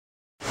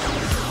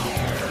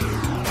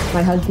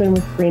My husband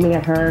was screaming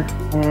at her,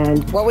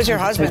 and what was your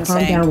husband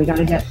saying? Calm down, we got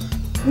to get.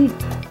 He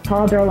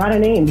called her a lot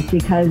of names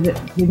because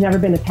he's never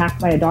been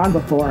attacked by a dog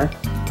before.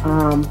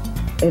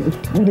 It was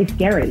really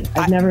scary.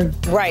 I've never.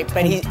 Right,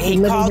 but he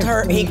called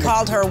her. He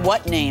called her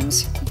what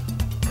names? He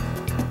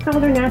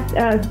called her. He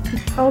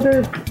called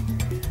her.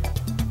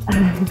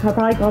 He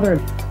probably called her.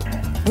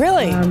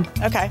 Really?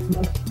 Okay.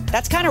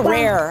 That's kind of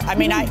rare. I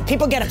mean,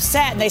 people get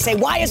upset and they say,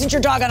 "Why isn't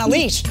your dog on a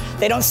leash?"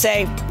 They don't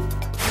say.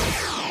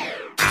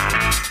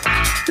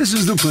 This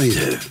is the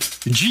plaintiff,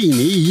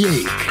 Jeannie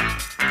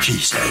Yake. She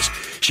says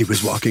she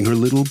was walking her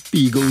little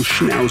beagle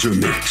schnauzer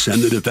mix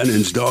and the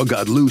defendant's dog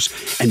got loose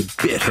and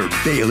bit her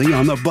Bailey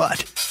on the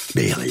butt.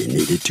 Bailey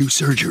needed 2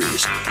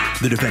 surgeries.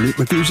 The defendant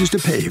refuses to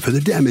pay for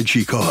the damage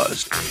she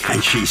caused,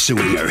 and she's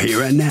suing her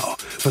here and now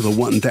for the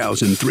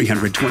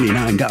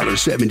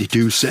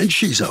 $1,329.72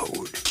 she's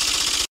owed.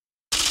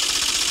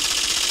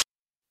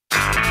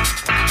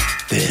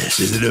 This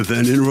is the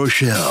defendant,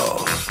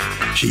 Rochelle.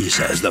 She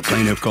says the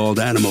plaintiff called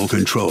animal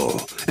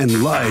control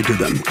and lied to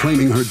them,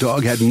 claiming her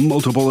dog had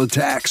multiple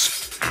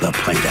attacks. The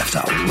plaintiff's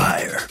a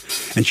liar,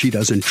 and she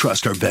doesn't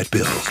trust her vet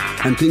bills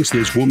and thinks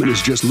this woman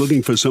is just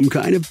looking for some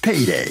kind of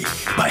payday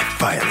by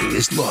filing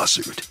this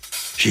lawsuit.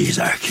 She's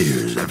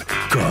accused of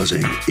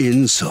causing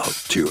insult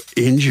to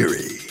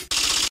injury.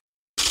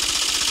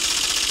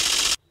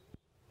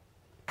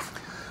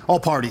 All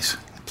parties,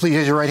 please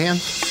raise your right hand.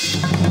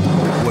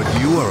 What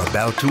you are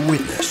about to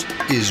witness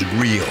is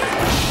real.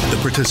 The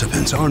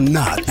participants are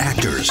not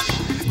actors.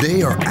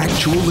 They are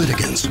actual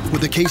litigants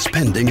with a case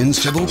pending in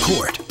civil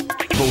court.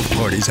 Both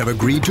parties have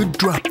agreed to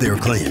drop their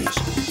claims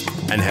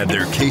and have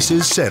their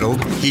cases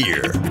settled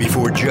here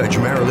before Judge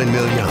Marilyn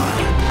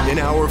Milian in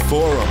our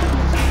forum,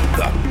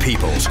 the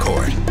People's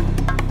Court.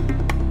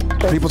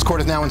 The People's Court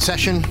is now in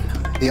session.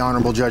 The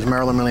Honorable Judge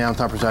Marilyn Milian is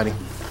presiding.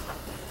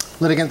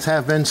 Litigants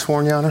have been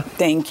sworn, Your Honor.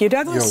 Thank you,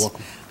 Douglas. You're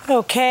welcome.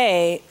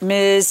 Okay,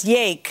 Ms.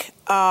 Yake,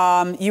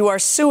 you are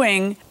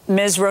suing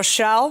Ms.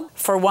 Rochelle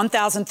for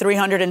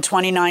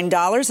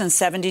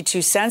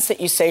 $1,329.72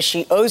 that you say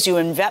she owes you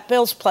in vet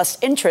bills plus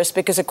interest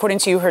because, according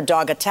to you, her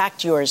dog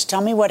attacked yours.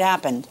 Tell me what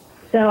happened.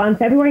 So on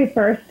February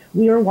 1st,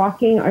 we were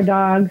walking our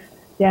dogs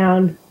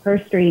down her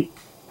street,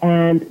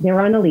 and they were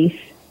on a leash.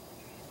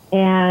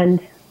 And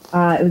it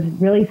was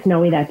really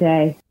snowy that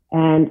day,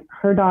 and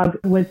her dog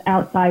was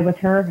outside with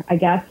her, I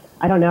guess.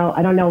 I don't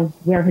know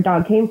where her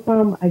dog came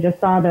from. I just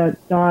saw the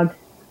dog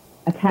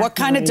attack. What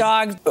kind of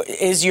dog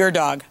is your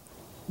dog?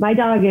 My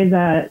dog is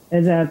a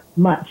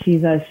mutt.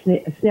 She's a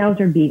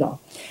Schnauzer Beagle.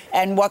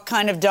 And what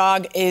kind of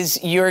dog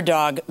is your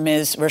dog,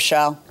 Ms.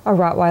 Rochelle? A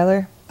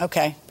Rottweiler.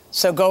 Okay.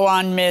 So go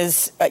on,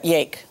 Ms.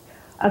 Yake.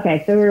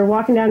 Okay. So we were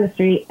walking down the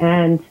street,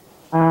 and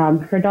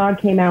her dog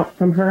came out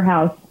from her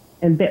house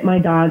and bit my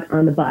dog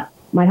on the butt.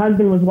 My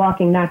husband was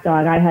walking that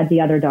dog. I had the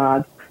other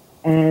dog.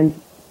 And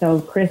so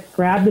Chris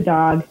grabbed the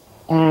dog,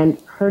 and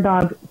her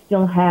dog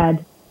still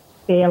had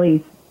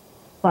Bailey's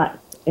butt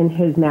in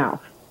his mouth.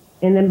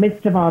 In the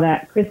midst of all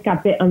that, Chris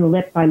got bit on the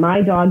lip by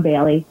my dog,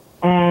 Bailey,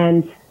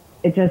 and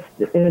it was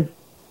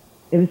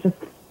just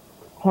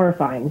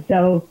horrifying.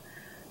 So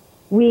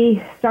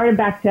we started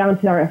back down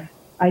to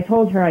I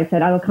told her, I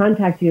said, I will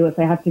contact you if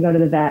I have to go to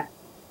the vet.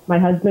 My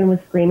husband was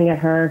screaming at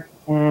her,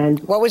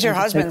 and what was your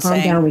husband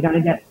saying? Calm down, we got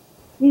to get.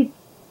 He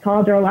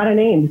called her a lot of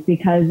names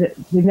because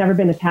we've never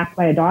been attacked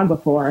by a dog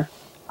before.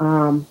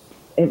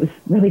 It was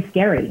really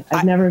scary.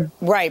 I've never.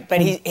 Right,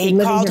 but he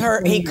called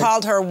her. He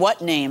called her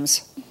what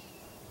names?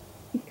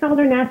 He called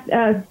her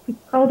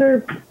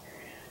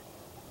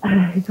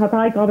He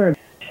probably called her.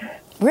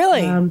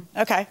 Really?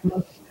 Okay.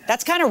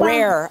 That's kind of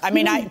rare. I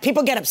mean,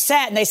 people get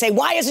upset and they say,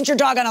 "Why isn't your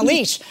dog on a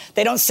leash?"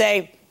 They don't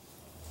say.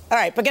 All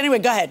right, but anyway,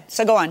 go ahead.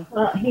 So go on.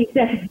 Well,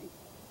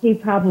 he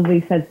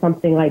probably said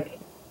something like,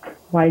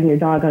 "Why isn't your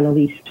dog on a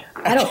leash?"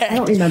 I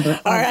don't remember.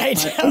 All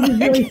right. It was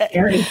really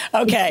scary.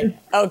 Okay.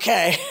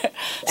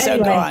 So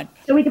anyway, go on.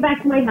 So we get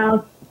back to my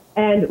house,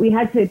 and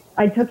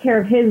I took care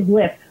of his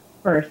lip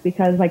first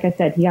because, like I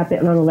said, he got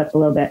bitten on the lip a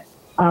little bit.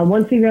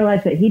 Once we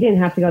realized that he didn't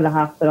have to go to the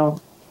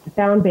hospital, I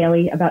found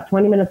Bailey about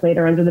 20 minutes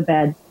later under the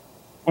bed,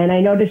 and I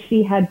noticed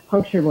she had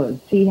puncture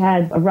wounds. She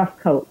had a rough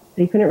coat,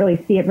 so you couldn't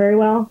really see it very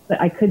well, but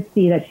I could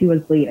see that she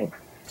was bleeding.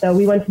 So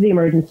we went to the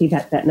emergency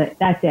vet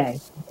that day.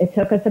 It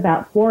took us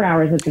about 4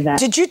 hours at the vet.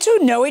 Did you two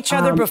know each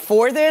other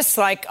before this?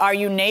 Like, are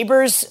you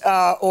neighbors,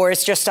 or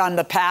it's just on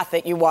the path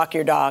that you walk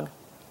your dog?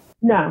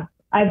 No,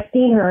 I've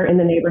seen her in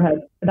the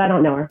neighborhood, but I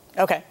don't know her.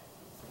 Okay.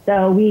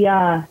 So we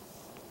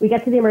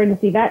get to the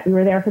emergency vet. We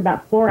were there for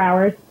about 4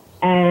 hours,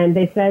 and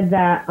they said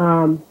that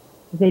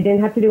they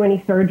didn't have to do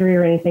any surgery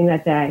or anything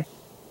that day.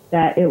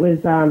 That it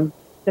was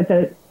that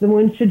the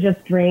wounds should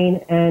just drain,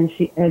 and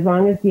as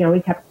long as we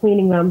kept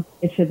cleaning them,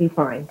 it should be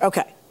fine.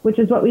 Okay. Which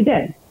is what we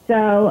did.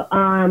 So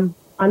on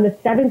the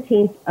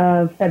 17th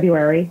of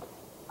February,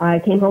 I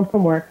came home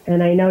from work,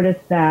 and I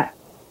noticed that.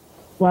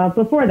 Well,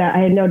 before that, I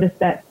had noticed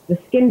that the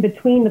skin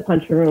between the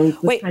puncture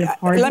wounds was kind of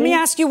hardening. Let me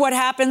ask you what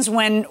happens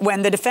when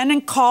the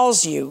defendant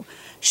calls you.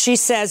 She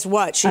says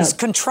what? She's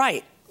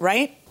contrite,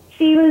 right?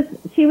 She was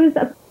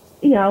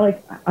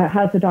like,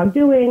 how's the dog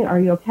doing? Are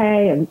you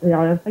okay? And,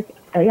 I was like,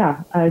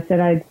 yeah. I said,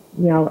 I'm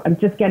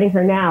just getting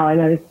her now.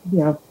 And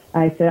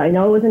I said, I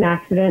know it was an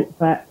accident,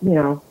 but,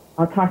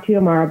 I'll talk to you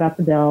tomorrow about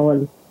the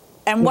bill.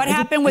 And what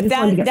happened with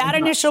that? That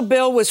initial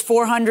bill was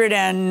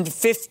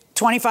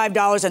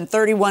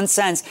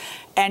 $425.31.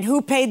 And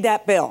who paid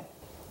that bill?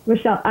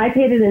 Rochelle, I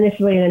paid it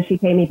initially, and then she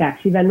paid me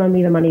back. She Venmoed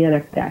me the money the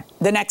next day.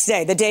 The next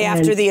day, the day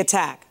after the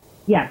attack?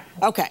 Yes.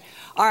 Okay.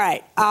 All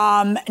right.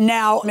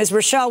 Now, Ms.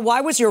 Rochelle,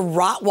 why was your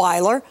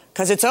Rottweiler,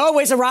 because it's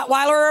always a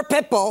Rottweiler or a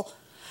pit bull,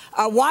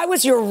 why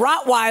was your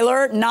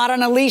Rottweiler not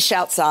on a leash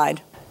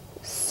outside?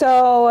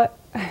 So,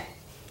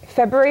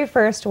 February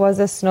 1st was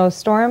a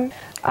snowstorm.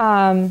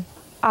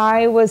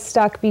 I was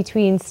stuck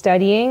between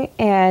studying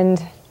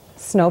and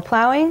snow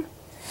plowing.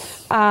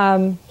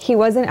 He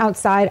wasn't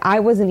outside.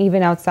 I wasn't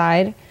even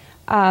outside.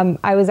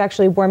 I was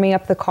actually warming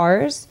up the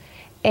cars,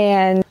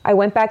 and I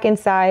went back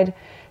inside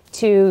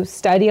to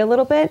study a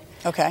little bit.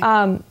 Okay.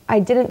 I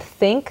didn't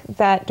think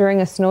that during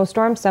a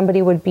snowstorm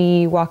somebody would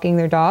be walking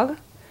their dog.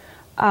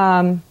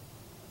 I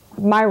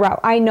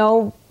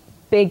know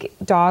big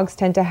dogs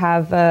tend to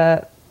have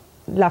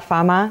la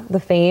fama, the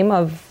fame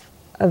of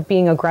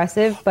being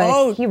aggressive,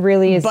 but he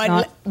really is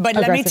not. But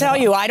let me tell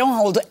you, I don't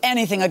hold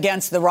anything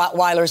against the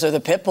Rottweilers or the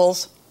pit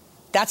bulls.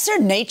 That's their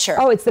nature.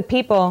 Oh, it's the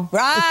people.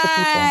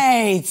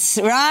 Right, it's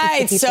the people.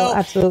 right. It's the people,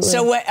 absolutely.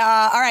 So,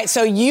 all right.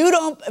 So you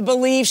don't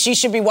believe she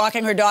should be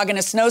walking her dog in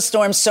a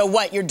snowstorm. So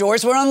what? Your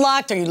doors were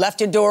unlocked, or you left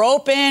your door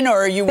open,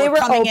 or you were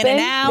coming in and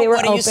out?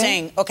 What are you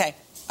saying? Okay.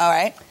 All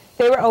right.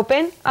 They were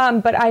open,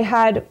 but I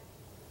had.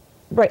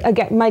 Right.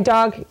 Again, my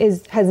dog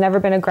has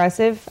never been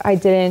aggressive. I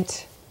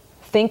didn't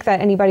think that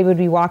anybody would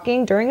be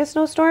walking during a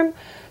snowstorm,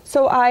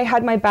 so I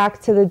had my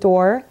back to the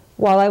door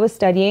while I was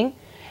studying,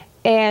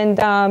 and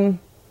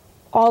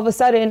all of a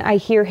sudden I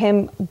hear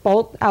him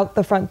bolt out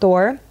the front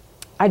door.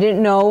 I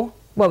didn't know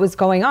what was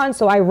going on,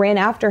 so I ran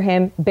after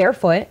him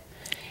barefoot,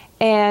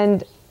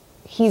 and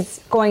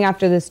he's going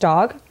after this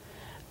dog.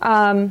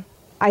 I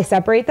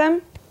separate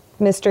them.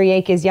 Mr.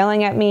 Yake is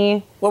yelling at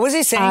me. What was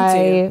he saying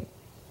to you?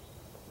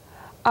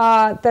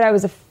 That I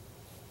was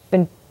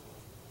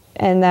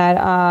and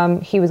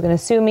that he was going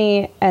to sue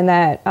me, and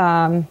that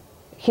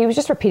he was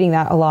just repeating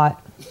that a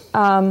lot.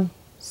 How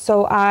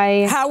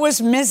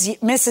was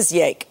Mrs.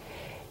 Yake?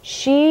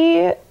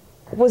 She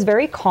was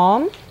very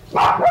calm.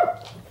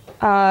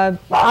 I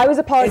was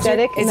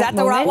apologetic. Is that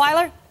the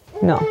Rottweiler?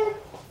 No.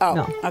 Oh,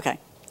 no. Okay.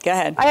 Go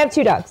ahead. I have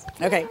two dogs.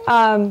 Okay.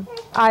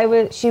 I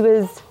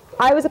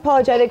was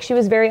apologetic. She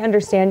was very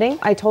understanding.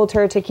 I told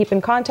her to keep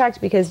in contact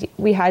because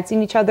we had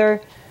seen each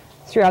other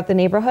throughout the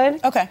neighborhood.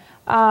 Okay.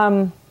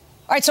 All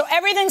right, so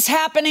everything's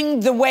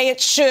happening the way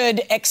it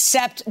should,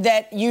 except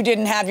that you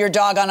didn't have your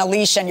dog on a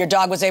leash and your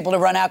dog was able to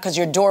run out because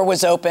your door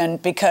was open,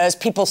 because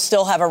people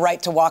still have a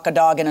right to walk a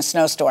dog in a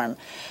snowstorm.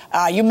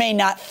 You may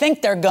not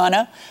think they're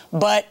gonna,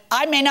 but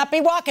I may not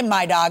be walking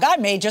my dog. I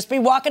may just be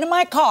walking in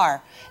my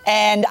car,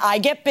 and I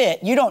get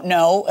bit. You don't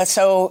know,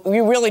 so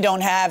you really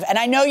don't have. And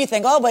I know you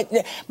think, oh, but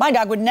my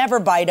dog would never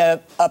bite a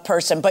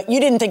person, but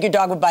you didn't think your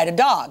dog would bite a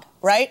dog,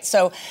 right?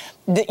 So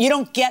you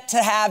don't get to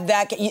have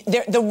that.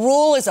 The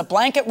rule is a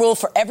blanket rule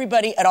for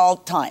everybody at all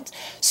times.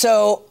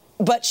 So,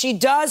 but she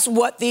does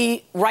what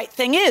the right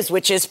thing is,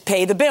 which is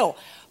pay the bill.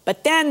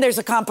 But then there's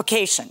a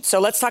complication. So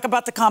let's talk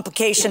about the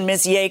complication,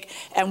 Ms. Yake,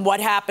 and what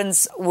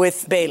happens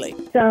with Bailey.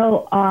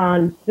 So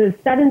on the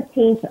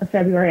 17th of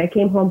February, I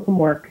came home from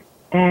work,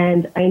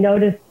 and I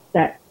noticed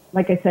that,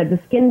 like I said, the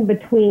skin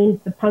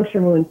between the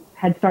puncture wounds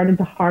had started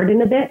to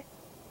harden a bit.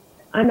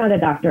 I'm not a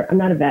doctor. I'm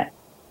not a vet.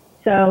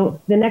 So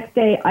the next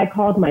day, I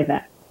called my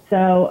vet.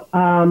 So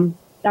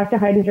Dr.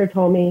 Heidinger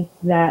told me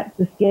that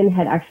the skin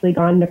had actually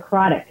gone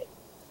necrotic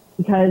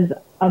because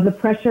of the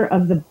pressure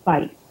of the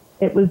bite.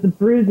 It was the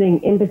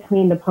bruising in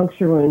between the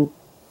puncture wounds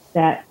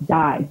that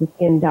died. The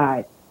skin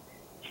died.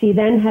 She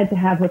then had to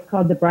have what's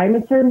called the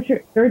Breiman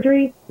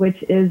surgery,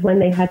 which is when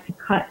they had to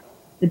cut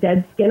the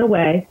dead skin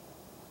away.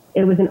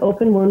 It was an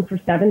open wound for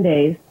 7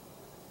 days.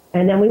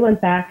 And then we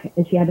went back,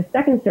 and she had a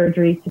second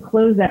surgery to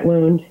close that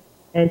wound.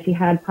 And she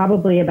had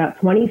probably about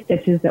 20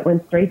 stitches that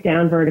went straight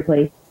down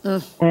vertically.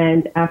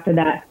 And after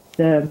that,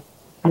 the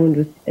wound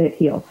was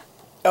healed.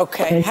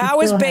 Okay. How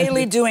is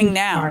Bailey doing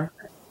now?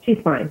 She's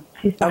fine.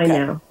 She's fine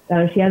now.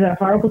 She has a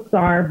horrible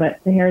scar, but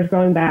the hair is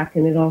growing back,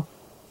 and it'll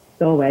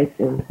go away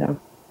soon. So,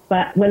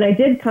 but when I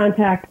did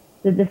contact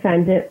the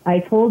defendant, I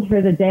told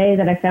her the day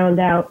that I found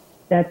out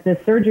that the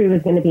surgery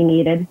was going to be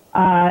needed.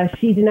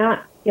 She did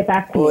not get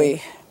back to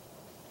me.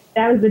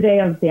 That was the day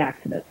of the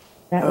accident.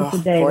 That was the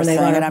day when I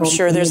got and I'm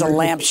sure there's a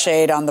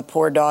lampshade on the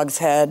poor dog's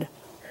head.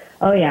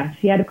 Oh, yeah.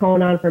 She had a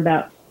cone on for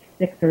about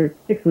 6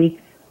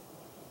 weeks.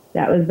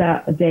 That was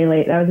about a day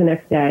late. That was the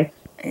next day.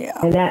 Yeah.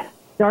 And that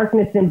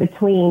darkness in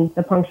between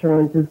the puncture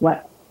wounds is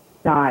what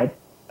died.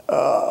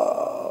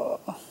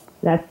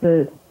 That's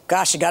the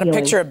Gosh, you got a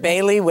picture of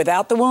Bailey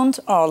without the wound?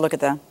 Oh, look at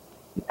that.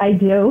 I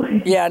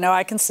do. Yeah, no,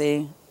 I can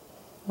see.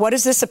 What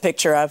is this a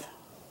picture of?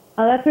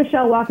 Oh, that's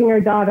Rochelle walking her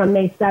dog on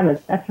May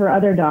 7th. That's her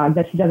other dog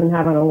that she doesn't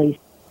have on a leash.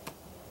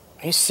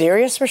 Are you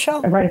serious,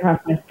 Rochelle? Right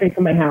across the street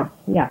from my house.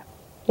 Yeah.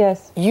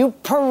 Yes. You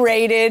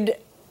paraded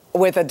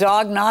with a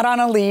dog not on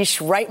a leash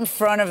right in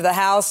front of the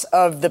house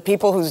of the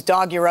people whose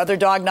dog your other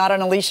dog not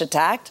on a leash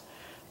attacked?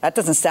 That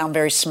doesn't sound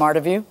very smart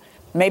of you.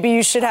 Maybe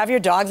you should have your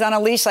dogs on a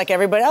leash like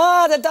everybody.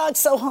 Oh, the dog's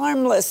so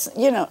harmless.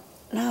 You know,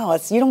 no,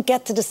 you don't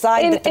get to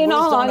decide that the rules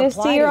don't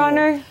apply to you. In all honesty, Your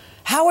Honor.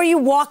 How are you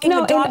walking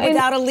a dog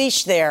without a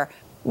leash there?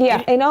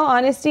 Yeah, in all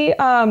honesty,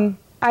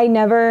 I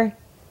never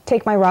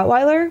take my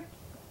Rottweiler.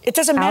 It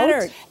doesn't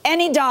matter.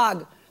 Any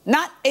dog.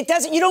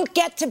 You don't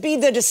get to be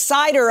the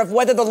decider of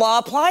whether the law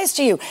applies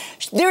to you.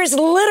 There is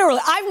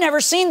literally, I've never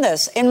seen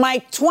this in my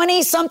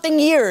 20-something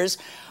years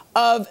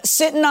of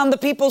sitting on the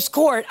people's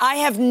court. I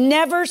have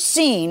never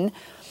seen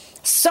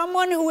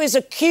someone who is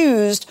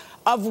accused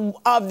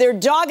of their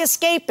dog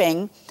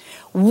escaping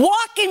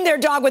walking their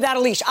dog without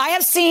a leash. I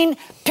have seen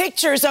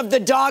pictures of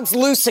the dogs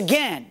loose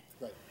again.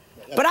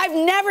 But I've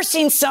never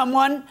seen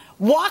someone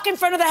walk in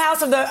front of the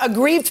house of the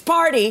aggrieved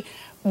party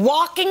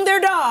walking their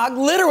dog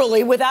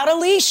literally without a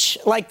leash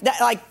like that,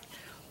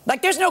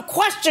 like there's no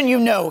question,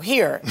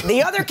 here.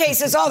 The other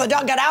case is, the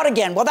dog got out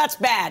again. Well, that's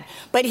bad.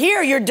 But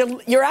here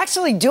you're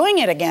actually doing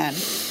it again.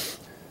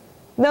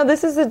 No,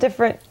 this is a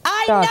different dog.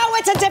 I know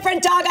it's a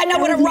different dog. I know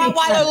what a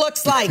Rottweiler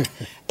looks like.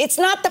 It's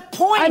not the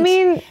point. I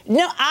mean,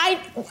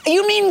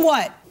 you mean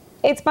what?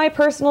 It's my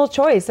personal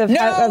choice of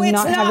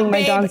not having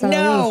my dogs on a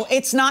leash. No,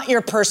 it's not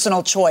your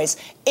personal choice.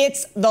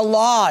 It's the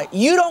law.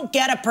 You don't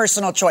get a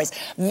personal choice.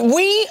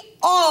 We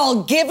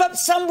all give up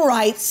some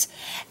rights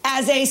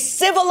as a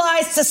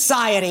civilized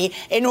society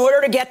in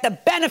order to get the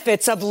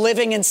benefits of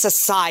living in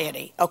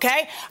society,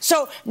 okay?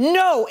 So,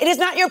 no, it is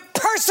not your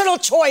personal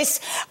choice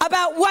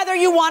about whether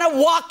you want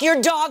to walk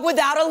your dog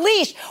without a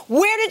leash.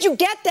 Where did you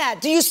get that?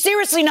 Do you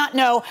seriously not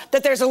know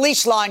that there's a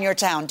leash law in your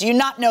town? Do you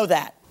not know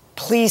that?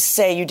 Please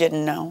say you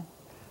didn't know.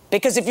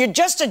 Because if you're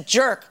just a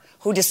jerk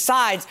who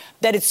decides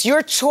that it's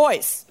your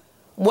choice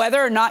whether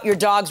or not your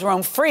dogs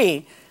roam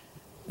free,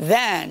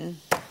 then...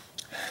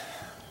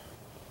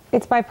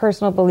 It's my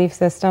personal belief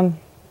system.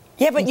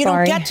 Yeah, but you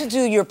don't get to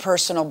do your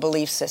personal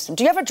belief system.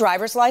 Do you have a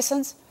driver's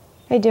license?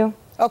 I do.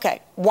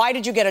 Okay. Why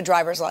did you get a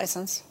driver's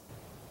license?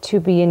 To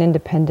be an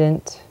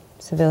independent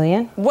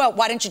civilian. Well,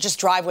 why didn't you just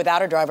drive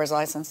without a driver's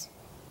license?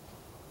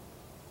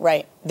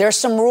 Right. There's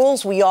some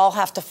rules we all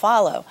have to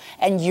follow,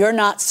 and you're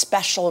not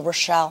special,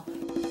 Rochelle.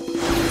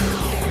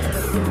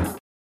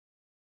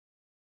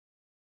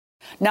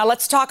 Now,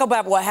 let's talk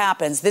about what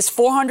happens. This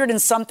 $400 and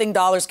something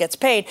gets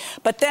paid,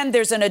 but then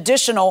there's an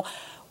additional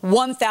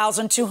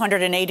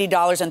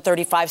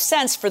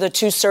 $1,280.35 for the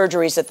 2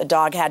 surgeries that the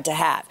dog had to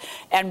have.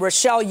 And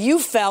Rochelle, you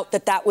felt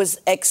that was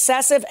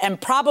excessive and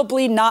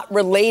probably not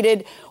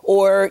related,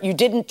 or you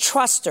didn't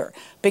trust her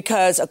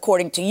because,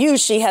 according to you,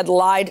 she had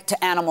lied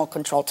to animal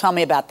control. Tell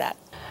me about that.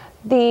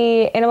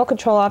 The animal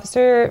control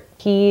officer,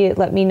 he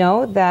let me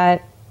know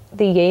that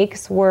the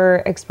Yakes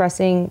were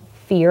expressing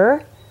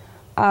fear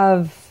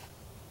of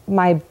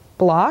my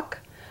block,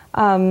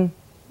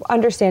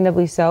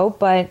 understandably so,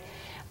 but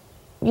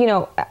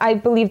I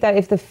believe that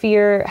if the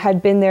fear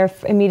had been there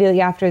immediately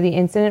after the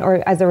incident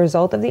or as a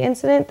result of the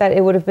incident, that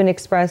it would have been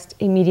expressed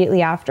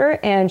immediately after,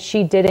 and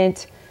she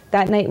didn't.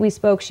 That night we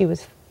spoke, she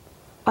was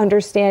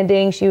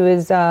understanding, she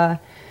was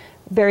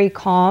very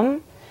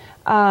calm.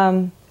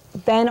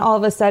 Then all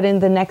of a sudden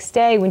the next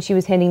day when she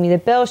was handing me the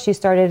bill, she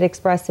started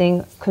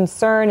expressing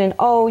concern and,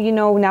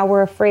 now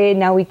we're afraid,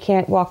 now we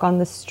can't walk on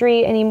the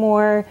street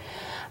anymore.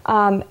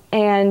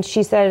 And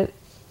she said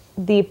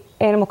the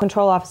animal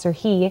control officer,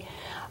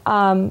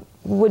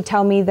 would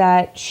tell me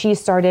that she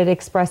started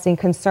expressing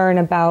concern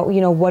about,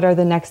 what are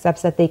the next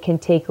steps that they can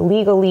take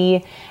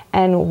legally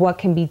and what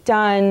can be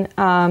done.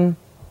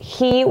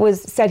 He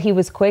said he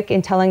was quick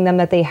in telling them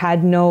that they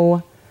had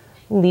no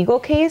legal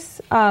case.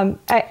 I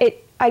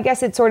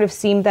guess it sort of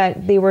seemed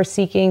that they were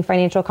seeking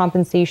financial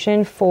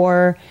compensation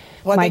for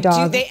my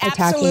dog they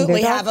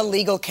absolutely have a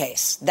legal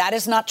case. That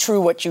is not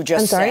true what you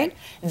just said.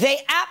 They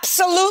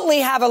absolutely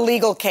have a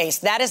legal case.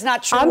 That is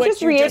not true what you just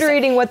said. I'm just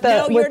reiterating what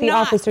the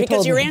officer told me.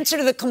 Because your answer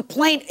to the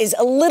complaint is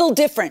a little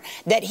different.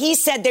 That he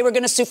said they were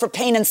going to sue for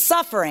pain and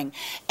suffering,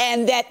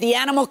 and that the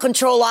animal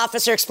control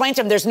officer explained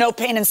to him there's no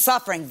pain and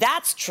suffering.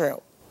 That's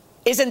true.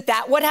 Isn't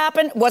that what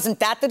happened?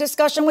 Wasn't that the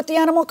discussion with the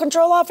animal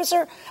control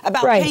officer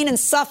about pain and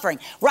suffering?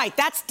 Right.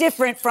 That's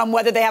different from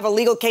whether they have a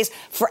legal case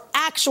for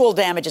actual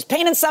damages.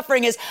 Pain and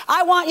suffering is,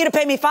 I want you to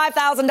pay me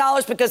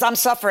 $5,000 because I'm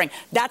suffering.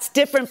 That's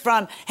different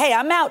from, hey,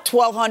 I'm out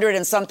 $1,200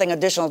 and something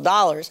additional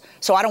dollars,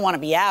 so I don't want to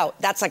be out.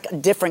 That's like a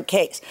different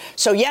case.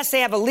 So yes,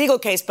 they have a legal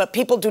case, but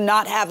people do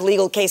not have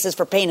legal cases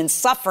for pain and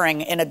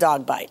suffering in a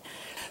dog bite.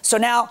 So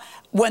now,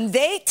 when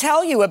they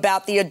tell you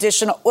about the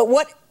additional,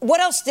 what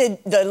else did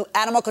the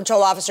animal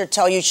control officer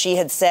tell you she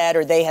had said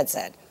or they had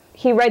said?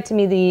 He read to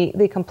me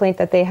the complaint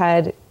that they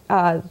had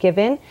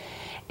given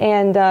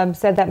and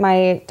said that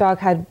my dog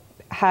had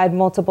had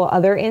multiple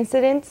other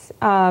incidents.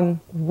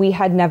 We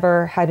had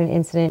never had an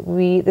incident.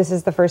 This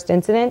is the first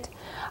incident.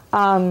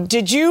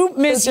 Did you,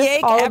 Ms.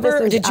 Yake,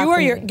 ever,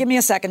 give me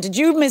a second. Did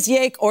you, Ms.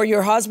 Yake, or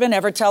your husband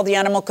ever tell the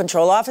animal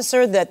control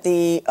officer that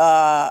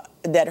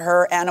that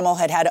her animal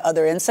had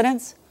other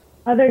incidents?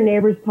 Other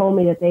neighbors told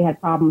me that they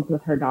had problems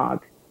with her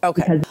dog.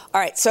 Okay.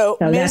 All right. So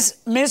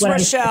Ms.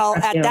 Rochelle,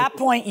 at that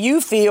point, you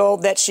feel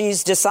that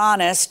she's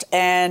dishonest,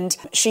 and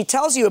she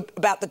tells you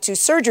about the 2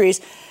 surgeries.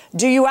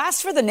 Do you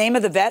ask for the name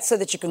of the vet so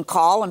that you can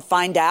call and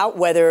find out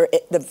whether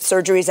the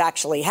surgeries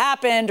actually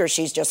happened, or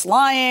she's just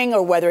lying,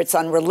 or whether it's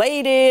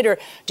unrelated? Or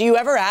do you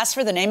ever ask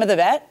for the name of the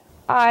vet?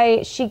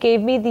 She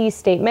gave me these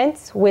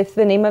statements with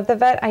the name of the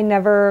vet. I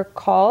never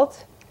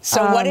called.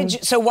 So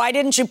why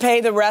didn't you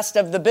pay the rest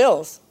of the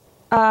bills?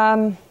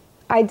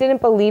 I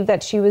didn't believe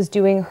that she was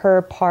doing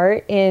her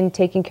part in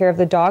taking care of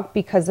the dog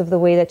because of the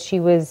way that she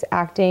was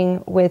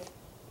acting with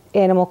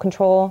animal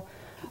control.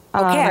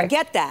 Okay, I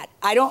get that.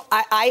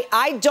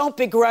 I don't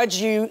begrudge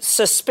you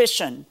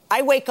suspicion.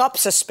 I wake up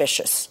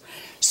suspicious.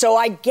 So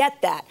I get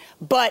that.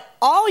 But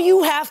all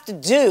you have to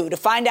do to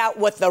find out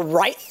what the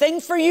right thing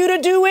for you to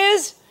do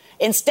is,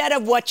 instead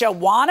of what you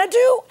want to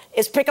do,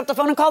 is pick up the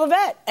phone and call the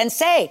vet and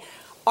say,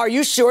 are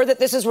you sure that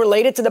this is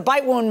related to the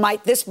bite wound?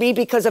 Might this be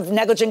because of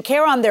negligent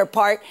care on their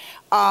part?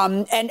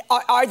 And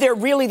are there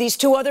really these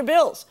 2 other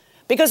bills?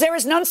 Because there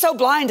is none so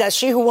blind as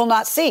she who will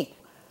not see.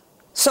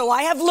 So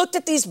I have looked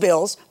at these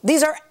bills.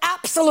 These are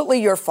absolutely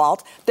your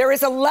fault. There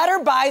is a letter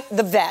by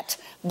the vet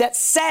that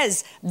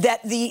says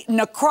that the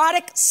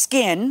necrotic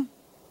skin,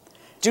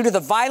 due to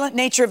the violent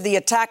nature of the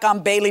attack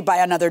on Bailey by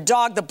another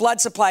dog, the blood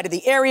supply to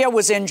the area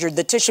was injured.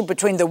 The tissue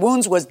between the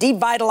wounds was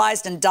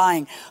devitalized and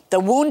dying. The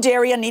wound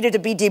area needed to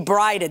be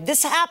debrided.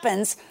 This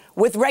happens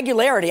with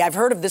regularity. I've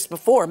heard of this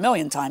before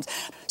 1,000,000 times.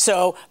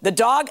 So the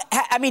dog,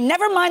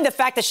 never mind the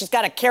fact that she's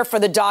got to care for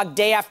the dog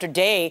day after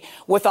day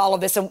with all of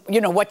this and,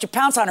 what you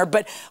pounce on her.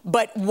 But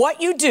what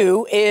you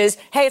do is,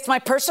 hey, it's my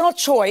personal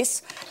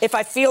choice if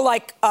I feel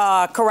like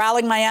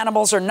corralling my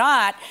animals or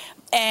not.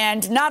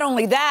 And not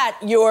only that,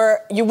 you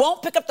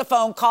won't pick up the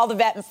phone, call the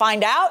vet and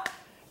find out.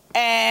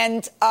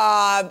 And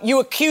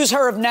you accuse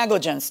her of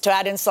negligence to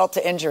add insult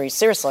to injury.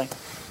 Seriously.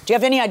 Do you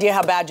have any idea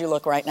how bad you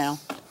look right now?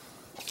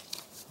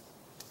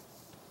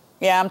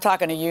 Yeah, I'm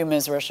talking to you,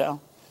 Ms.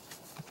 Rochelle.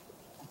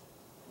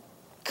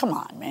 Come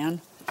on, man.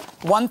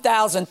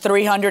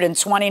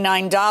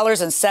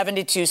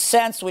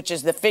 $1,329.72, which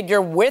is the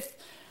figure with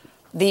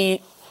the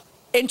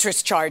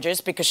interest charges,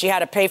 because she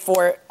had to pay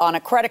for it on a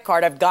credit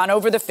card. I've gone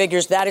over the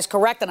figures. That is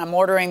correct, and I'm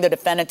ordering the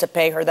defendant to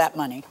pay her that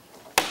money.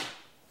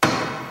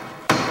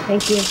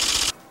 Thank you.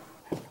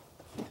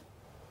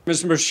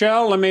 Ms.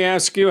 Rochelle, let me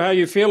ask you how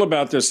you feel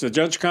about this. The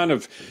judge kind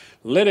of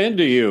lit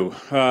into you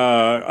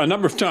a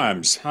number of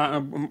times.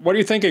 What are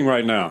you thinking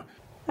right now?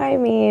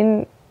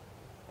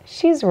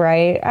 She's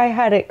right. I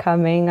had it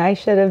coming. I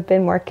should have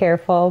been more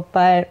careful,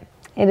 but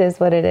it is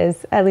what it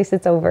is. At least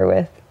it's over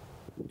with.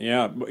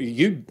 Yeah,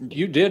 you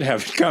did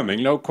have it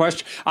coming, no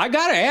question. I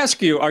got to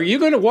ask you, are you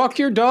going to walk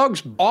your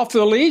dogs off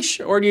the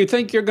leash, or do you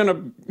think you're going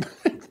to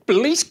at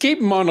least keep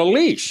them on a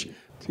leash?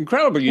 It's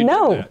incredible you did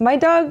that. my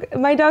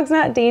dog's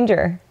not in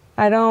danger.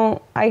 I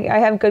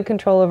have good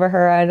control over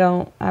her.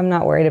 I'm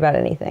not worried about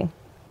anything.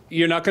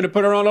 You're not going to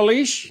put her on a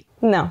leash?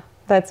 No,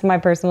 that's my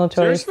personal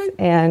choice. Seriously?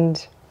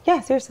 And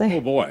yeah, seriously.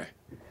 Oh,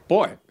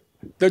 boy.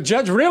 The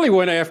judge really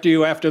went after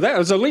you after that. It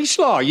was a leash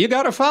law. You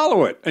got to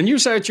follow it. And you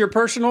say it's your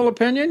personal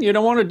opinion? You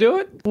don't want to do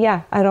it?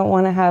 Yeah, I don't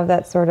want to have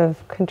that sort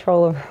of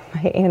control over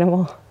my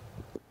animal.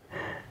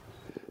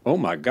 Oh,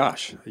 my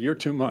gosh. You're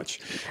too much.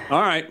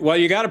 All right. Well,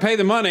 you got to pay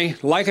the money.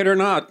 Like it or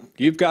not,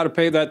 you've got to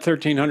pay that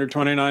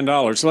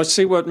 $1,329. Let's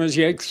see what Ms.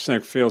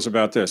 Yake feels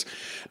about this.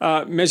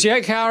 Ms.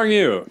 Yake, how are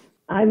you?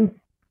 I'm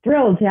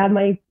thrilled to have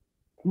my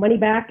money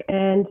back,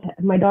 and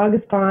my dog is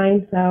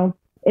fine. So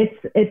it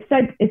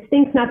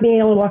stinks not being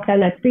able to walk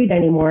down that street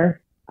anymore.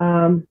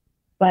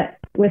 But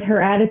with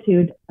her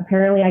attitude,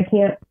 apparently I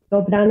can't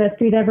go down that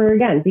street ever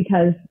again,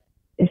 because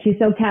if she's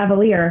so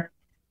cavalier,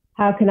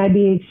 how can I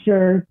be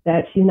sure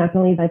that she's not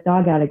going to leave that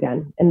dog out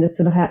again? And this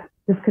could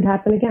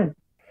happen again.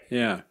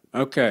 Yeah.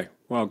 Okay.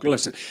 Well,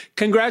 listen,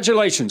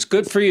 congratulations.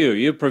 Good for you.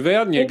 You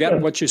prevailed and you got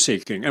what you're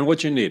seeking and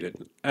what you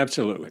needed.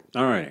 Absolutely.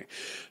 All right.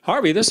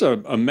 Harvey, this is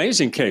an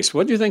amazing case.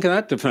 What do you think of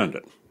that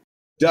defendant?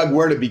 Doug,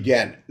 where to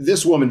begin?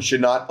 This woman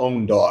should not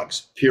own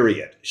dogs,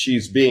 period.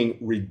 She's being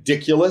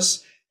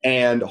ridiculous,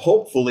 and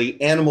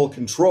hopefully animal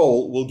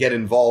control will get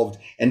involved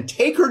and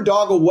take her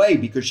dog away,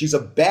 because she's a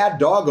bad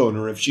dog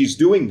owner if she's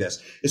doing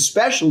this,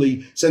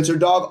 especially since her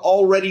dog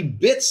already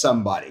bit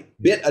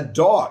a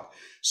dog.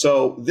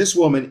 So this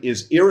woman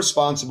is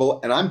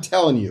irresponsible, and I'm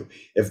telling you,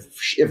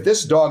 if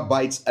this dog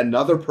bites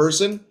another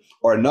person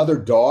or another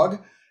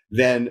dog,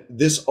 then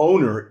this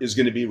owner is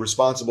going to be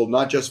responsible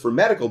not just for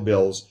medical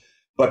bills,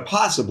 but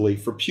possibly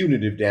for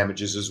punitive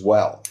damages as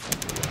well.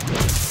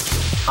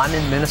 I'm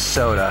in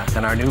Minnesota,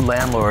 and our new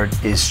landlord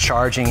is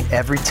charging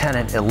every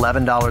tenant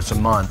 $11 a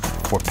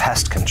month for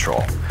pest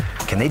control.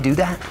 Can they do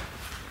that?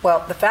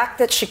 Well, the fact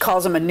that she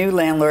calls him a new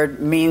landlord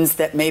means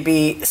that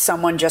maybe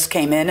someone just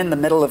came in the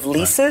middle of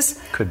leases.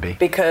 Right. Could be.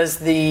 Because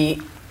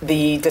the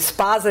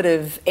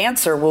dispositive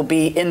answer will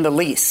be in the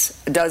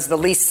lease. Does the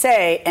lease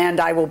say, and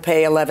I will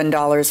pay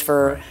 $11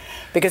 for... Right.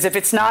 Because if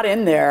it's not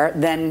in there,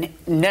 then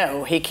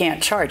no, he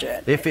can't charge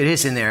it. If it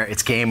is in there,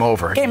 it's game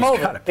over. Game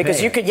over.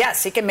 Because he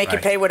can make you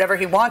pay whatever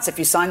he wants if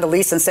you sign the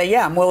lease and say,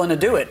 yeah, I'm willing to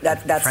do it.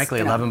 That's frankly,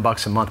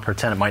 $11 a month per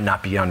tenant might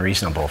not be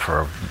unreasonable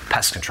for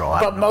pest control.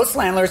 But most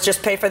landlords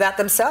just pay for that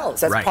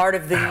themselves. That's part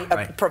of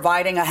the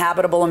providing a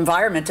habitable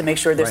environment to make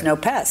sure there's no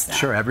pests. Now.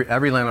 Sure,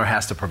 every landlord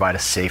has to provide a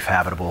safe,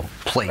 habitable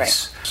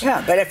place. Right.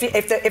 Yeah, but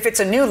if it's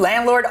a new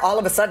landlord all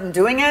of a sudden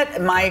doing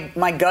it,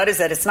 my gut is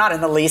that it's not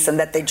in the lease and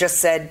that they just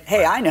said,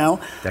 hey, I know.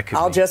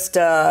 I'll just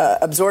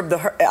absorb the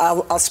hurt.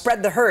 I'll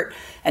spread the hurt,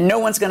 and no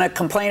one's going to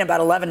complain about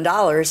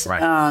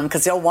 $11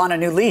 because they'll want a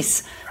new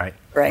lease. Right.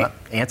 Well,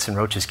 ants and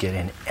roaches get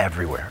in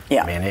everywhere.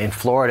 Yeah. I mean, in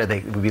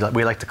Florida,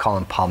 we like to call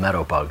them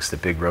palmetto bugs, the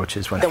big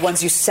roaches. The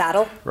ones you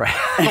saddle. Right.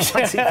 The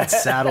ones you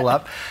saddle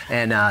up,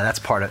 and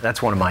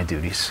that's one of my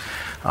duties.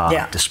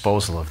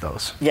 Disposal of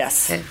those.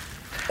 Yes.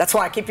 That's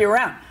why I keep you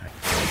around.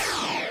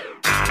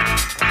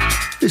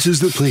 This is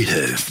the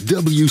plaintiff,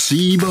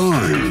 W.C.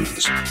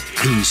 Barnes.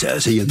 He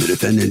says he and the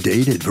defendant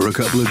dated for a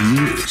couple of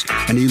years,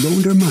 and he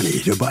loaned her money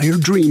to buy her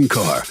dream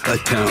car, a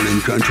Town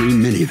and Country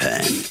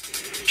minivan.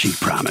 She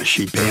promised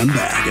she'd pay him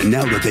back, and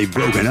now that they've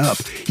broken up,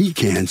 he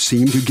can't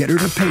seem to get her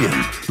to pay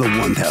him the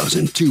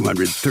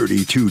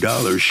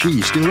 $1,232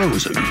 she still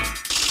owes him.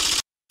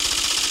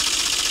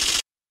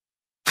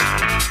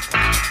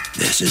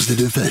 This is the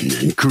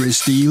defendant,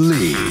 Christy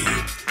Lee.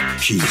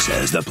 She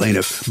says the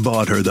plaintiff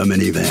bought her the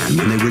minivan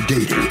when they were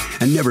dating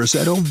and never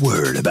said a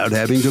word about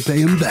having to pay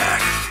him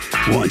back.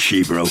 Once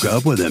she broke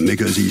up with him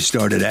because he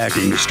started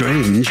acting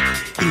strange,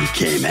 he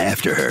came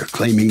after her,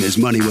 claiming his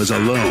money was a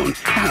loan.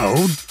 How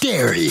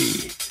dare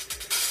he?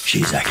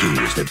 She's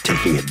accused of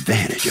taking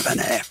advantage of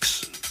an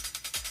ex.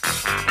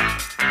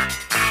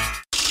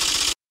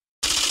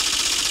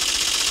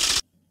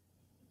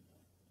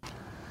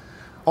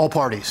 All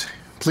parties,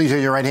 please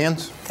raise your right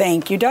hands.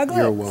 Thank you, Douglas.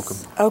 You're welcome.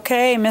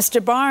 Okay,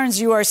 Mr.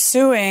 Barnes, you are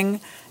suing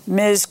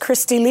Ms.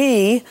 Christy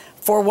Lee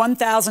for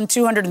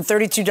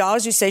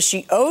 $1,232. You say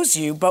she owes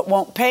you but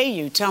won't pay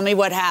you. Tell me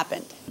what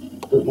happened.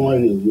 Good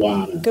morning, Your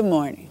Honor. Good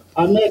morning.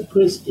 I met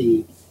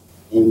Christy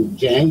in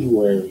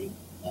January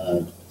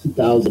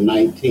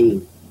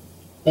 2019,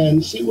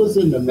 and she was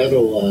in the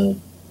middle of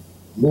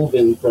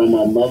moving from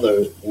her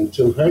mother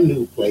into her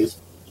new place,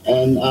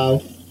 and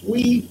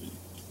we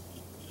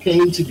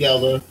came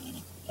together.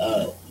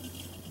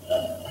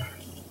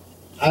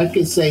 I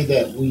could say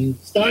that we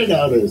started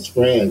out as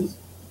friends,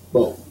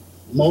 but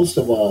most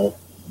of all,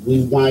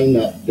 we wind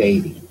up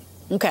dating.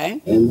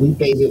 Okay. And we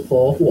dated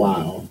for a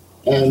while.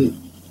 And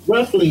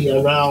roughly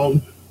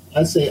around,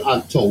 I'd say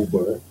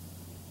October,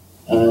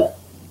 we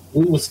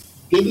was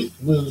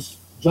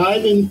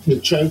driving to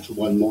church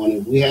one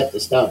morning. We had to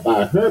stop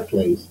by her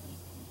place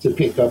to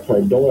pick up her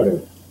daughter.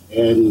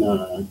 And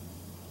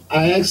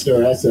I asked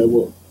her, I said,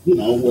 well, you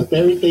know, with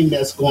everything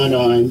that's going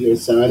on, your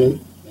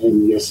son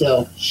and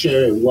yourself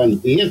sharing one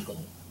vehicle,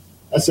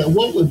 I said,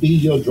 what would be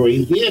your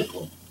dream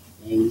vehicle?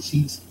 And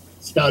she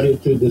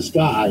started to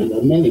describe a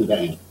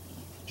minivan,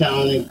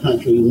 Town and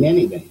Country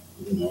minivan,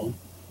 you know.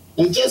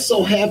 And just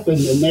so happened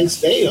the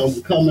next day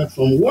I'm coming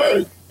from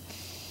work,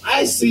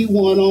 I see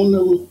one on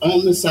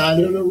the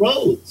side of the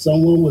road.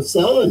 Someone was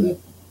selling it.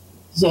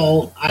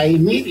 So I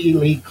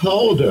immediately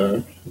called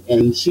her,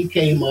 and she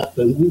came up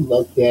and we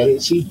looked at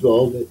it. She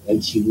drove it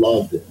and she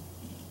loved it.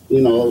 You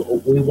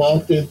know, we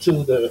walked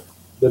into the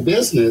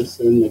business,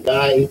 and the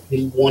guy,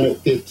 he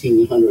wanted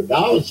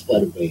 $1,500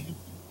 for the van.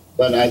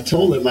 But I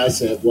told him, I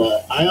said,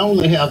 well, I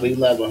only have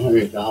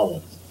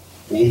 $1,100.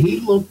 And he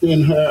looked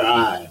in her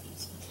eyes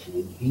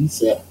and he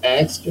said,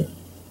 asked her,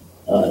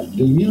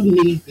 do you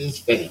need this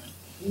van?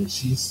 And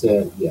she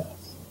said, yes.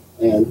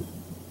 And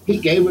he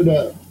gave her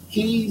the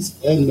keys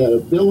and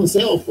the bill of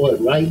sale for it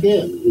right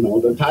then, you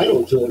know, the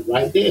title to it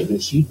right then.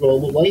 And she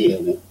drove away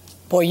in it.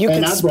 Boy, you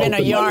can spin a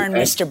yarn,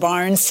 Mr.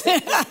 Barnes.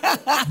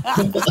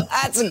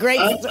 That's a great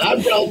story. I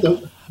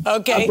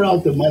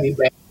brought the money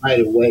back right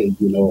away,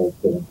 you know.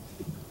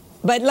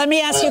 But let me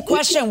ask you a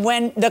question.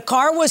 When the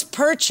car was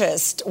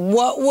purchased,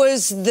 what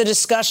was the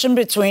discussion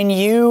between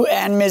you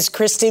and Ms.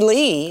 Christy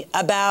Lee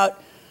about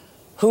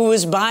who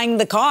was buying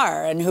the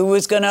car and who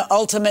was going to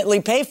ultimately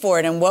pay for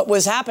it and what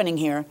was happening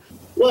here?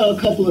 Well, a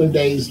couple of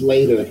days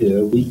later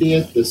here, we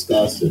did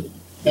discuss it.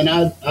 And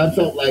I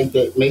felt like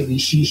that maybe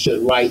she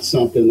should write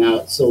something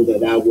out so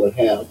that I would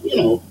have, you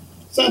know,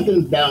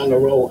 something down the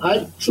road.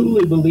 I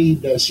truly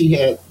believe that she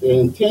had the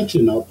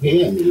intention of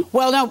paying me.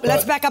 Well, no,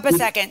 let's back up a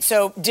second.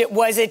 So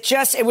was it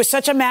just, it was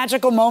such a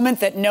magical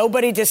moment that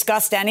nobody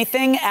discussed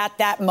anything at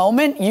that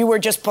moment? You were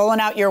just pulling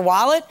out your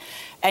wallet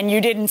and you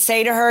didn't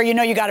say to her, you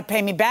know, you got to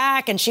pay me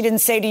back. And she didn't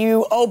say to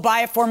you, oh,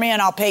 buy it for me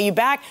and I'll pay you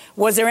back.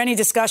 Was there any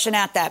discussion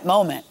at that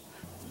moment?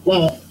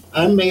 Well,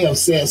 I may have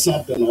said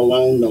something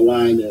along the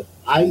line of,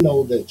 I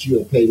know that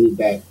you'll pay me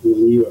back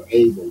when you're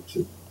able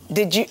to.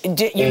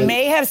 You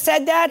may have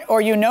said that, or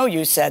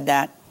you said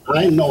that?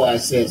 I know I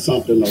said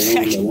something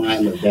along the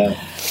line of that.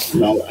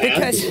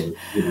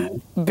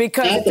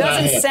 Because it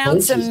doesn't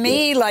sound to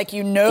me like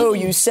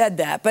you said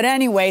that. But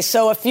anyway,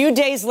 so a few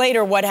days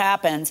later, what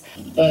happens?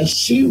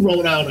 She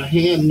wrote out a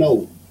hand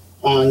note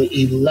on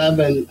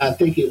 11, I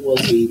think it was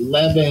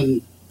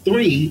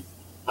 11/3.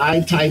 I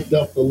typed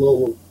up the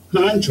little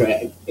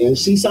contract and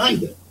she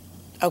signed it.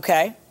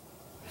 Okay.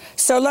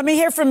 So let me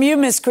hear from you,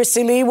 Miss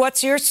Chrissy Lee.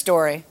 What's your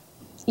story?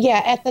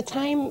 Yeah, at the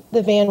time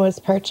the van was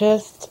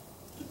purchased,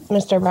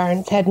 Mr.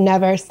 Barnes had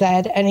never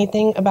said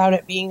anything about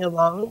it being a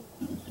loan.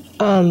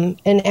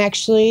 And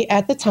actually,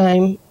 at the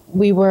time,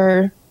 we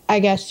were, I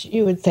guess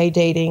you would say,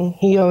 dating.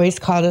 He always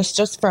called us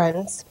just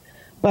friends.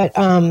 But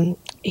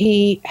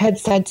he had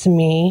said to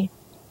me,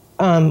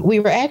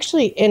 we were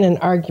actually in an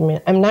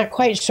argument. I'm not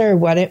quite sure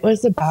what it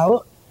was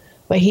about,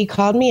 but he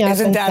called me up and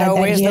said that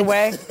always the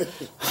way?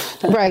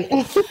 Right.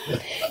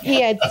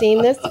 He had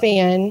seen this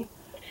van.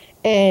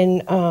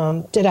 And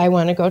did I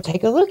want to go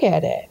take a look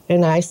at it?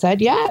 And I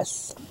said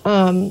yes.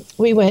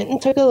 We went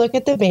and took a look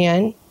at the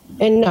van.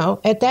 And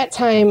no, at that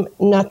time,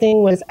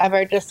 nothing was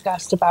ever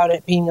discussed about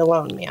it being a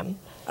loan, ma'am.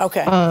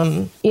 Okay.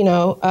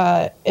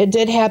 It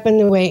did happen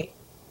the way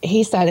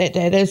he said it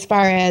did. As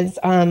far as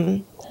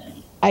I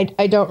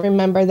don't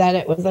remember that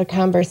it was a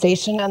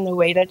conversation on the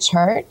way to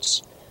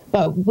church,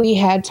 but we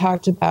had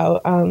talked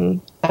about.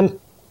 I'm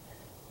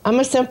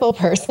a simple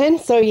person,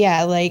 so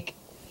yeah, like.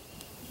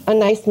 A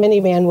nice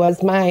minivan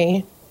was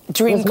my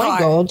dream car. My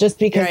goal, just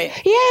because. Right.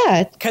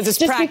 Yeah, because it's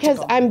just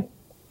practical. Because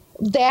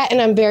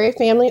I'm very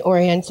family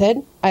oriented.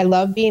 I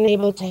love being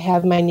able to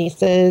have my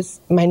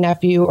nieces, my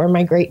nephew, or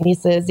my great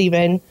nieces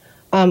even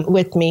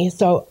with me.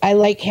 So I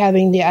like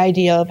having the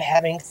idea of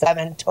having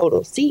 7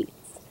 total seats.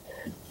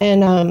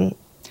 And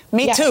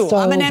me too. So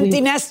I'm an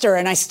empty nester,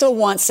 and I still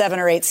want 7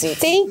 or 8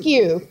 seats. Thank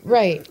you.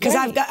 Right. Because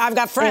I've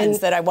got friends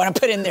that I want to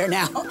put in there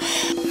now.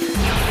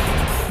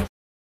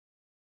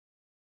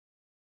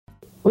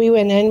 We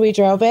went in, we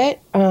drove it.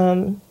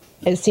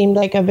 It seemed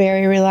like a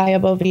very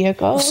reliable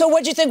vehicle. So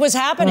what do you think was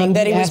happening?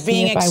 That he was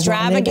being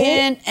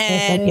extravagant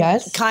and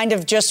yes. kind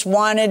of just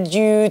wanted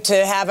you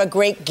to have a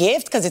great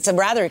gift? Because it's a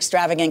rather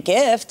extravagant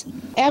gift.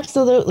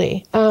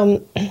 Absolutely.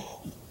 To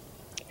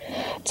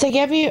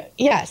give you,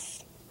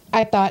 yes,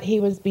 I thought he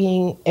was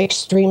being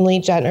extremely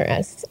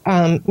generous.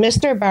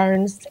 Mr.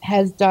 Barnes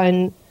has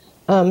done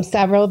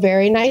several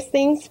very nice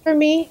things for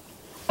me.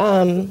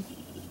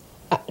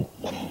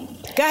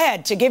 Go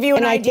ahead. To give you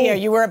an idea,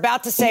 you were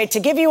about to say, to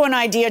give you an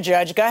idea,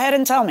 Judge, go ahead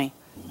and tell me.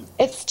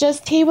 It's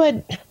just he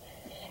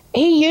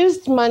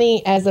used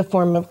money as a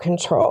form of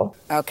control.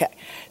 Okay.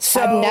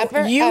 So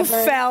you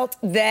felt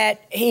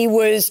that he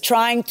was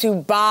trying to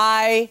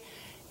buy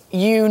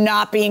you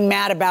not being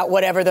mad about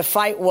whatever the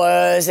fight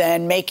was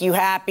and make you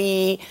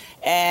happy.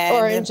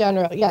 Or in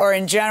general, yes. Or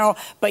in general.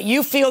 But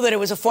you feel that it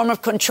was a form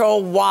of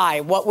control.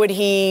 Why? What would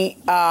he,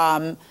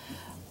 how?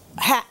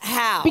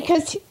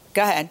 Because...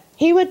 Go ahead.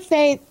 He would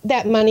say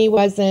that money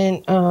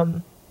wasn't,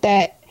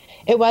 that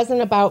it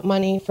wasn't about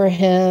money for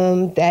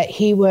him, that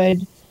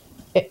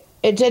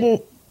it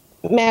didn't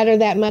matter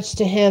that much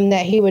to him,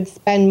 that he would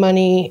spend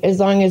money as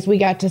long as we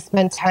got to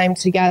spend time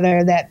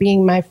together, that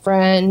being my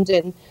friend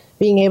and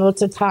being able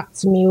to talk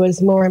to me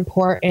was more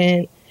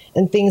important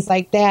and things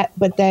like that.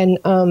 But then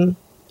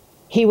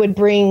he would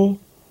bring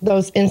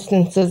those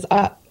instances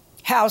up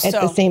at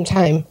the same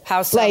time.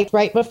 How so? Like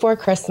right before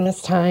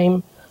Christmas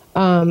time.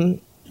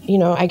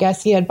 I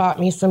guess he had bought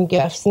me some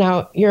gifts.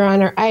 Now, Your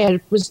Honor,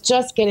 was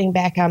just getting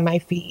back on my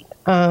feet,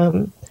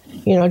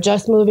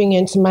 just moving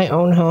into my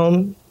own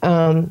home.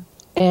 So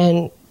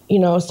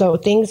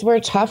things were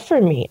tough for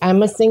me.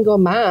 I'm a single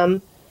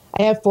mom.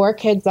 I have 4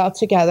 kids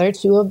altogether.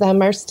 2 of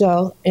them are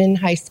still in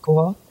high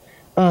school.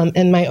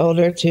 And my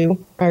older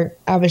 2 are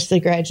obviously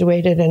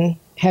graduated and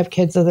have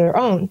kids of their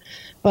own.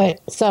 But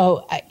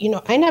so,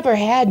 I never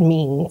had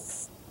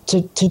means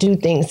to do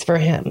things for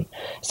him.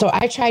 So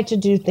I tried to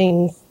do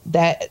things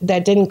that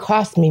didn't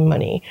cost me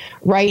money.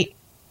 Write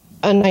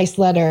a nice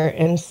letter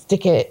and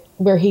stick it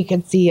where he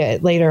could see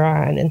it later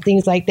on and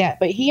things like that.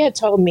 But he had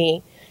told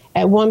me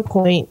at one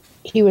point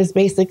he was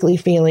basically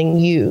feeling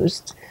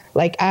used.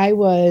 Like I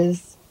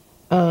was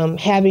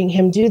having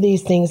him do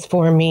these things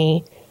for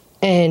me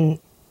and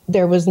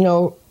there was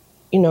no,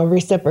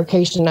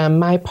 reciprocation on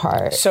my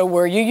part. So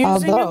were you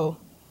using him?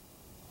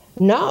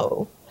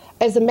 No.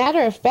 As a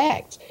matter of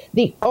fact,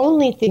 the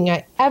only thing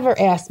I ever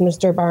asked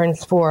Mr.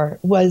 Barnes for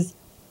was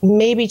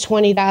maybe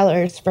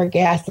 $20 for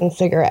gas and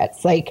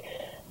cigarettes. Like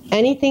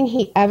anything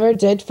he ever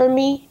did for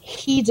me,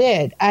 he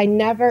did. I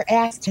never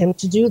asked him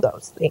to do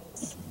those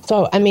things.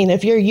 So,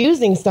 if you're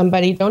using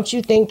somebody, don't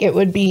you think it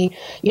would be,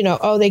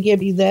 they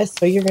give you this,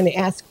 so you're going to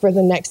ask for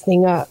the next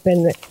thing up?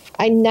 And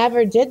I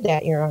never did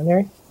that, Your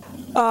Honor.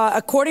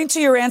 According to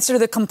your answer to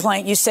the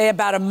complaint, you say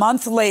about a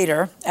month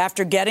later,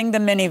 after getting the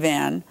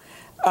minivan,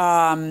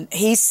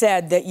 he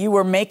said that you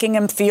were making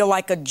him feel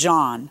like a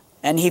John.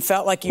 And he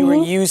felt like you were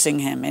using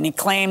him. And he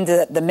claimed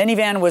that the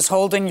minivan was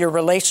holding your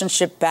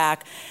relationship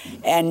back.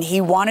 And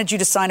he wanted you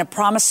to sign a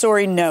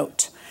promissory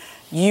note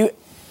you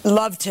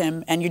loved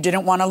him and you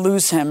didn't want to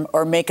lose him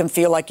or make him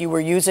feel like you were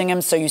using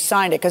him, so you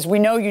signed it. Because we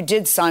know you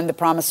did sign the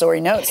promissory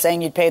note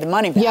saying you'd pay the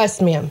money back.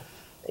 Yes, ma'am.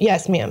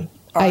 Yes, ma'am.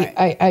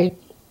 Right.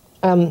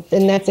 And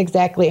that's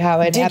exactly how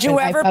it happened. Did you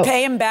ever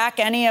pay him back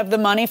any of the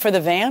money for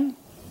the van?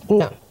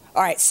 No.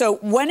 All right. So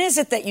when is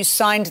it that you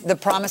signed the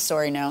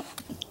promissory note?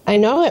 I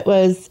know it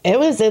was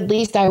at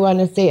least, I want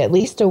to say at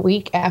least a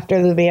week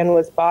after the van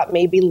was bought,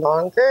 maybe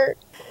longer.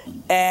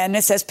 And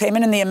it says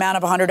payment in the amount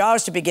of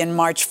 $100 to begin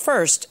March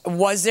 1st.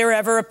 Was there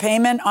ever a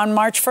payment on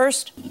March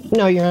 1st?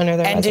 No, Your Honor.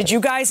 And did you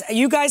guys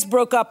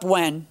broke up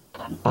when?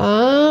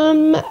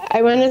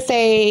 I want to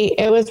say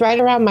it was right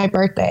around my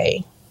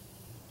birthday.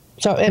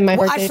 So, and my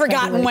birthday. I've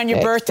forgotten when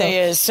your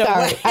birthday is. So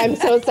sorry. I'm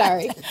so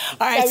sorry. All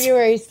right.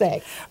 February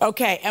 6th.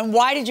 Okay. And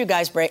why did you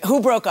guys break?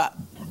 Who broke up?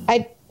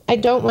 I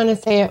don't want to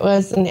say it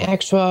was an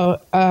actual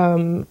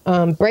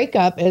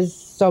breakup as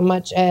so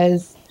much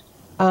as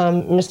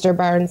Mr.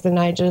 Barnes and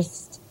I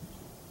just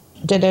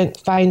didn't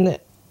find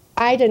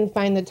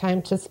the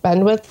time to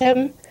spend with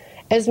him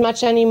as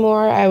much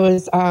anymore. I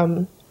was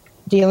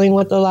dealing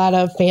with a lot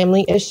of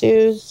family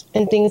issues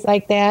and things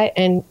like that,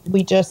 and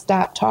we just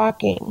stopped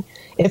talking.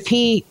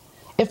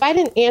 If I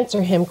didn't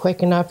answer him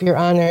quick enough, Your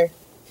Honor,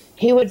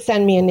 he would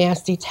send me a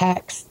nasty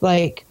text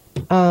like,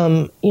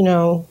 I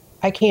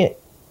can't.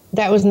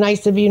 That was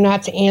nice of you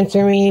not to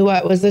answer me.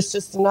 What was this?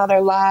 Just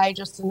another lie?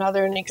 Just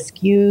another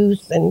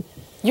excuse? And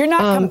you're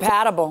not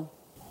compatible.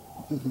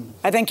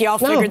 I think y'all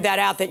figured that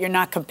out, that you're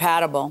not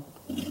compatible.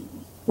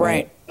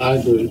 Right. I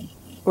agree.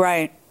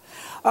 Right.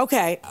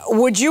 Okay.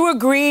 Would you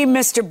agree,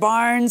 Mr.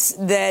 Barnes,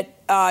 that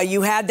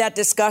you had that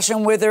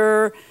discussion with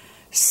her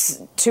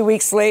 2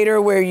 weeks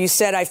later where you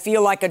said, I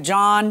feel like a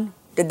John?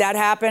 Did that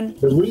happen?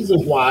 The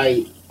reason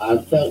why I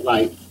felt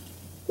like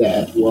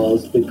that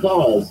was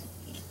because,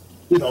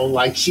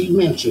 like she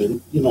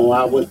mentioned,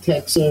 I would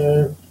text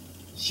her.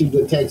 She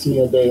would text me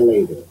a day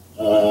later.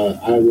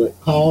 I would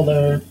call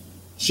her.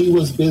 She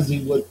was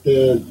busy with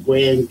the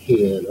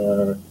grandkid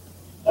or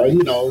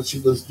she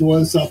was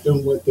doing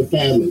something with the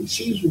family.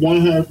 She's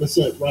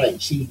 100% right.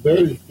 She's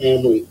very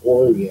family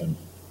oriented,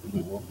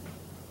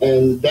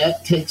 and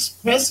that takes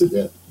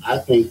precedent, I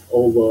think,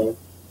 over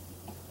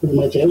pretty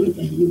much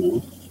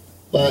everything,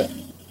 But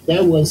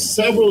there was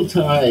several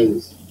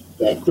times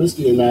that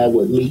Christy and I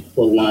would meet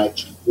for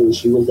lunch when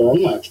she was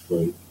on lunch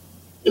break,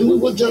 and we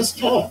would just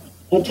talk.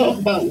 I talk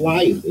about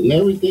life and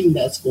everything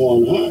that's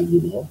going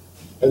on,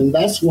 And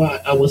that's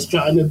why I was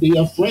trying to be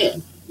a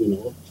friend,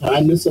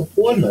 trying to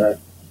support her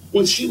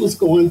when she was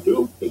going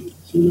through things,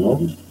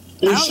 And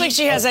I don't think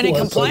she has any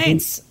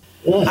complaints.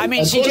 I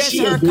mean, she does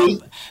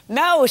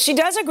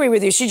agree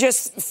with you. She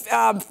just,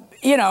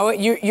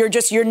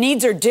 your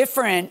needs are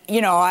different,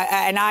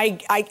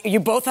 you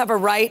both have a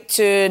right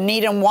to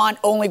need and want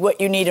only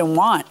what you need and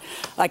want.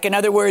 Like, in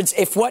other words,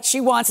 if what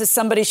she wants is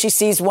somebody she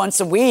sees once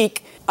a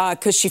week,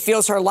 because she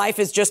feels her life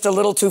is just a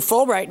little too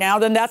full right now,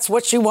 then that's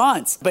what she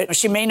wants. But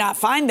she may not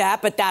find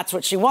that, but that's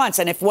what she wants.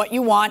 And if what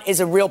you want is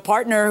a real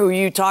partner who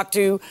you talk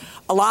to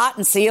a lot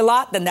and see a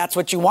lot, then that's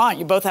what you want.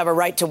 You both have a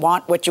right to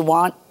want what you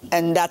want,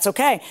 and that's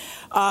okay.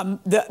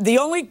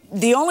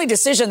 The only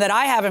decision that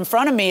I have in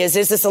front of me is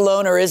this a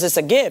loan or is this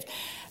a gift?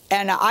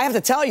 And I have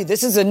to tell you,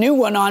 this is a new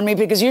one on me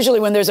because usually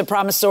when there's a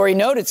promissory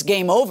note, it's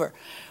game over.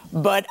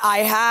 But I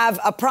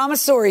have a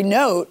promissory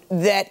note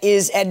that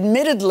is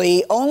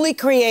admittedly only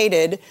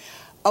created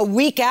a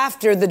week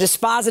after the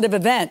dispositive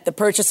event, the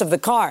purchase of the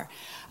car.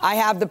 I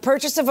have the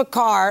purchase of a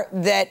car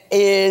that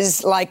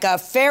is like a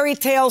fairy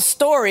tale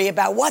story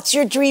about what's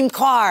your dream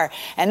car.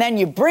 And then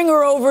you bring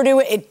her over to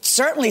it. It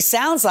certainly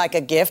sounds like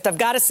a gift. I've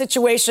got a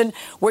situation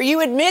where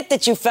you admit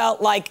that you felt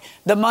like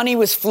the money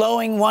was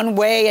flowing one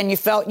way and you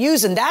felt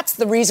used. And that's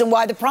the reason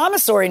why the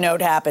promissory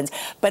note happens.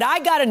 But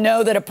I got to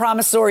know that a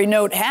promissory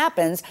note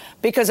happens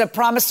because a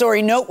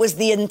promissory note was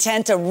the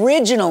intent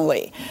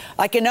originally.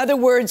 Like, in other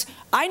words,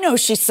 I know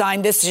she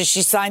signed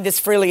this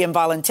freely and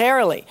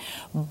voluntarily.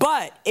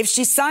 But if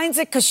she signs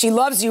it because she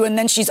loves you and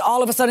then she's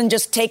all of a sudden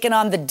just taken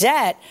on the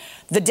debt,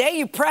 the day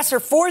you press her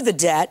for the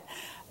debt,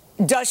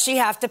 does she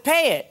have to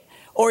pay it?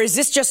 Or is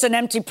this just an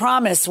empty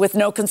promise with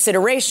no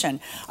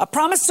consideration? A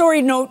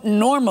promissory note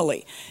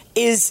normally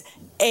is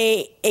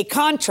a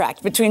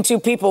contract between two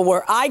people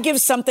where I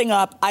give something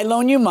up, I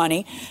loan you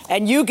money,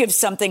 and you give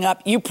something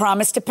up, you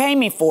promise to pay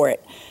me for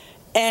it.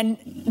 And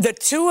the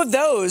two of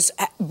those,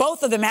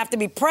 both of them have to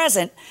be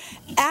present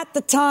at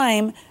the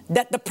time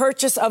that the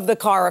purchase of the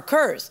car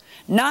occurs.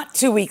 Not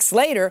 2 weeks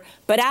later,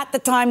 but at the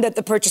time that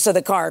the purchase of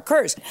the car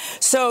occurs.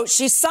 So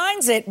she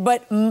signs it,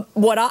 but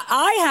what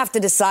I have to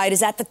decide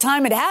is at the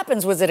time it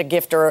happens, was it a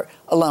gift or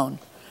a loan?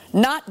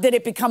 Not did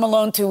it become a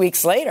loan 2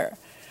 weeks later.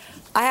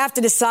 I have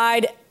to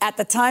decide at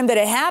the time that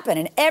it happened.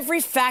 And every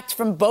fact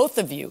from both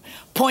of you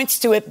points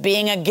to it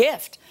being a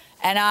gift.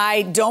 And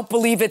I don't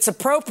believe it's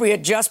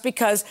appropriate just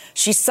because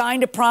she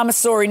signed a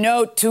promissory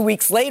note 2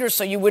 weeks later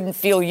so you wouldn't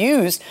feel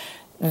used.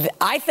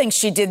 I think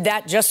she did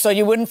that just so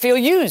you wouldn't feel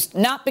used,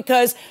 not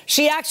because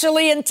she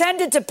actually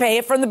intended to pay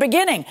it from the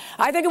beginning.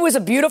 I think it was a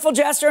beautiful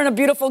gesture and a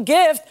beautiful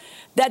gift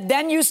that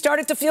then you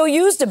started to feel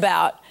used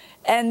about.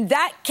 And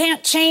that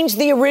can't change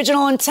the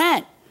original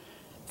intent.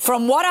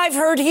 From what I've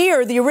heard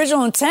here, the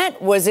original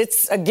intent was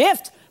it's a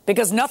gift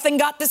because nothing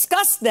got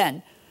discussed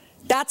then.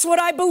 That's what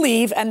I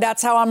believe, and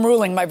that's how I'm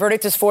ruling. My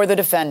verdict is for the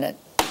defendant.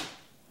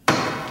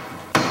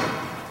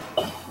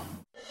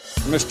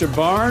 Mr.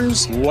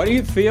 Barnes, what do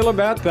you feel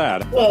about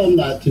that? Well, I'm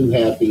not too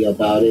happy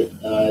about it.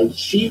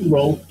 She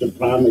wrote the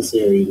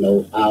promissory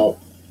note out,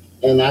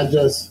 and I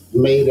just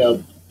made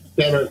a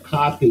better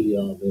copy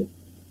of it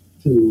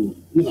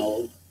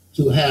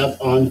to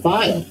have on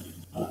file.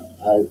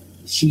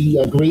 She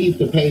agreed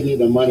to pay me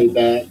the money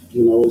back.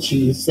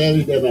 She said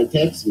it in a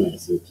text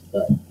message,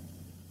 but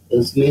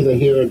it's neither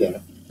here or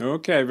there.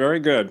 Okay, very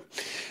good.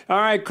 All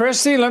right,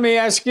 Christy, let me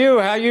ask you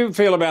how you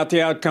feel about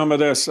the outcome of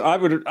this. I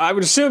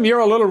would assume you're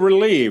a little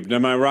relieved.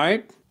 Am I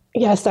right?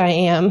 Yes, I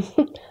am.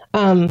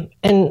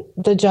 And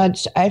the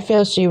judge, I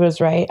feel she was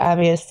right,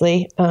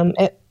 obviously.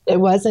 It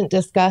wasn't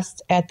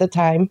discussed at the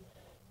time.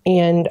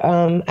 And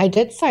I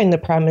did sign the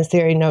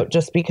promissory note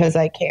just because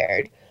I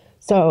cared.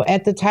 So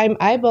at the time,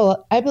 I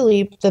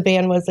believed the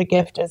van was a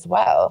gift as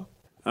well.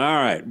 All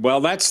right. Well,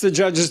 that's the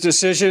judge's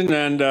decision,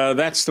 and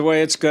that's the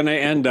way it's going to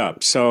end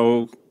up.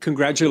 So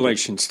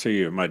congratulations to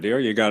you, my dear.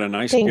 You got a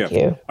nice gift.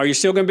 Thank you. Are you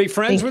still going to be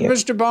friends Thank with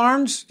you. Mr.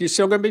 Barnes? You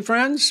still going to be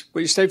friends?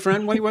 Will you stay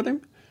friendly with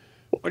him?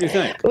 What do you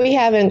think? We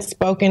haven't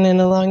spoken in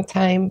a long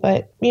time,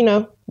 but,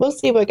 we'll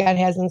see what God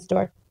has in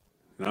store.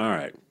 All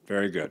right.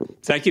 Very good.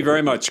 Thank you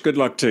very much. Good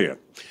luck to you.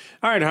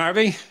 All right,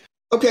 Harvey.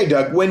 Okay,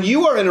 Doug, when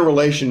you are in a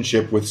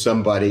relationship with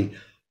somebody,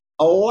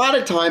 a lot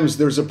of times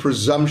there's a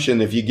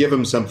presumption if you give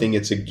them something,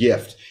 it's a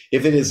gift.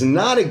 If it is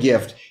not a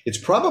gift, it's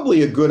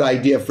probably a good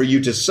idea for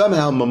you to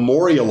somehow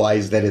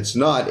memorialize that it's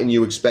not and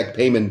you expect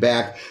payment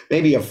back,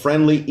 maybe a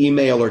friendly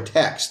email or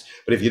text.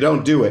 But if you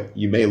don't do it,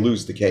 you may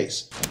lose the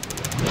case.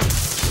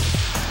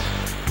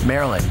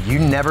 Marilyn, you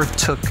never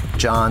took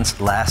John's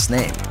last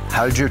name.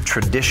 How did your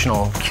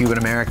traditional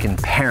Cuban-American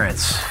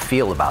parents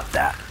feel about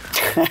that?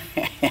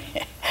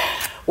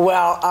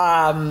 Well,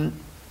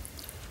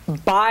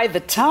 by the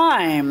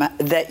time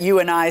that you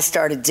and I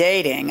started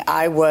dating,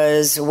 I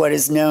was what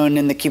is known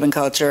in the Cuban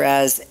culture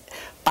as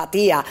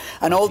patilla,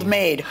 an old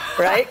maid,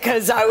 right?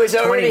 Because I was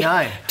already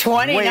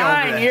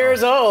 29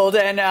 years old.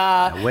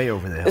 And way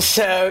over there.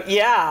 So,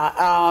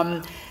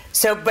 yeah.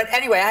 But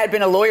anyway, I had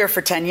been a lawyer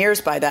for 10 years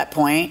by that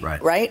point,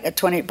 right? At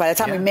 20, by the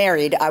time we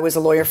married, I was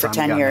a lawyer for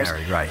 10 years.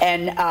 Married, right.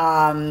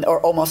 And,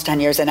 or almost 10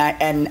 years. And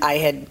I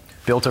had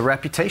built a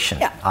reputation.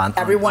 Yeah,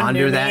 everyone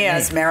knew me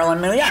as Marilyn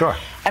Milian. Sure.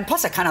 And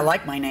plus, I kind of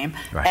like my name.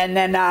 Right. And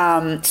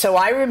then, so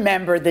I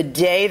remember the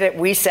day that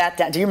we sat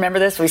down. Do you remember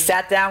this? We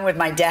sat down with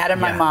my dad and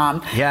my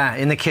mom. Yeah,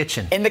 in the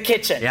kitchen. In the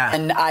kitchen. Yeah.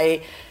 And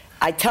I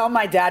tell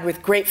my dad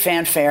with great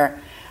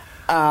fanfare.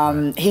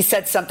 He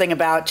said something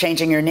about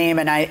changing your name,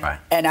 and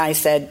I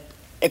said,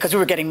 because we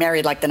were getting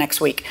married like the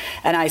next week,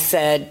 and I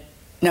said,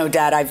 "No,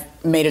 Dad, I've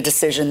made a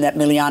decision that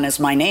Milian is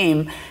my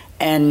name,"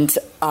 and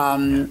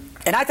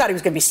I thought he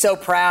was going to be so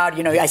proud.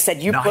 I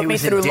said, you put me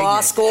through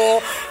law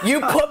school.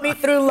 You put me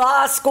through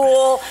law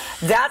school.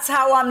 That's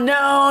how I'm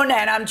known,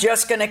 and I'm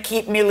just going to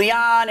keep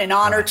Milian in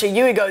honor to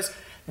you. He goes,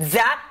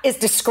 that is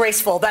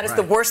disgraceful. That is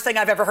the worst thing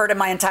I've ever heard in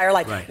my entire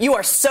life. Right. You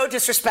are so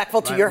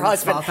disrespectful to your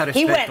husband.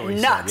 He went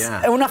nuts.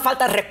 Una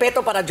falta de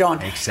respeto para John.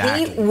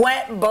 Exactly. He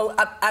went,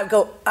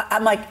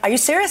 I'm like, are you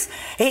serious?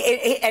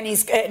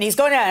 He's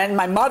going, and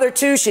my mother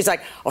too, she's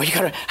like,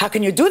 how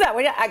can you do that?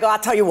 I go, I'll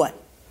tell you what,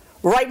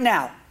 right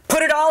now,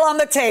 put it all on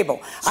the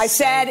table. I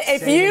said,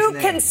 if you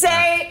can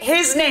say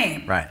his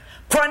name,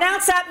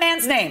 pronounce that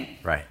man's name,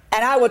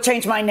 and I will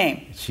change my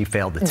name. She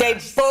failed the They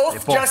test.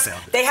 both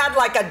they had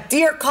like a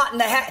deer caught in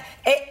the head.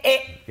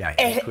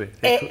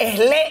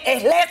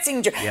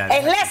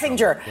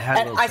 Schlesinger.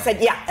 And I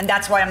said, and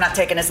that's why I'm not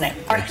taking his name.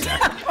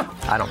 Exactly.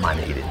 I don't mind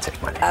that you didn't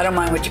take my name. I don't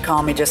mind what you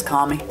call me, just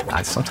call me.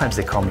 Sometimes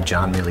they call me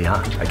John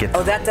Milian. I get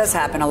that does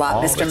happen a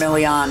lot, Mr.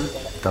 Milian.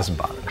 Doesn't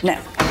bother me. No.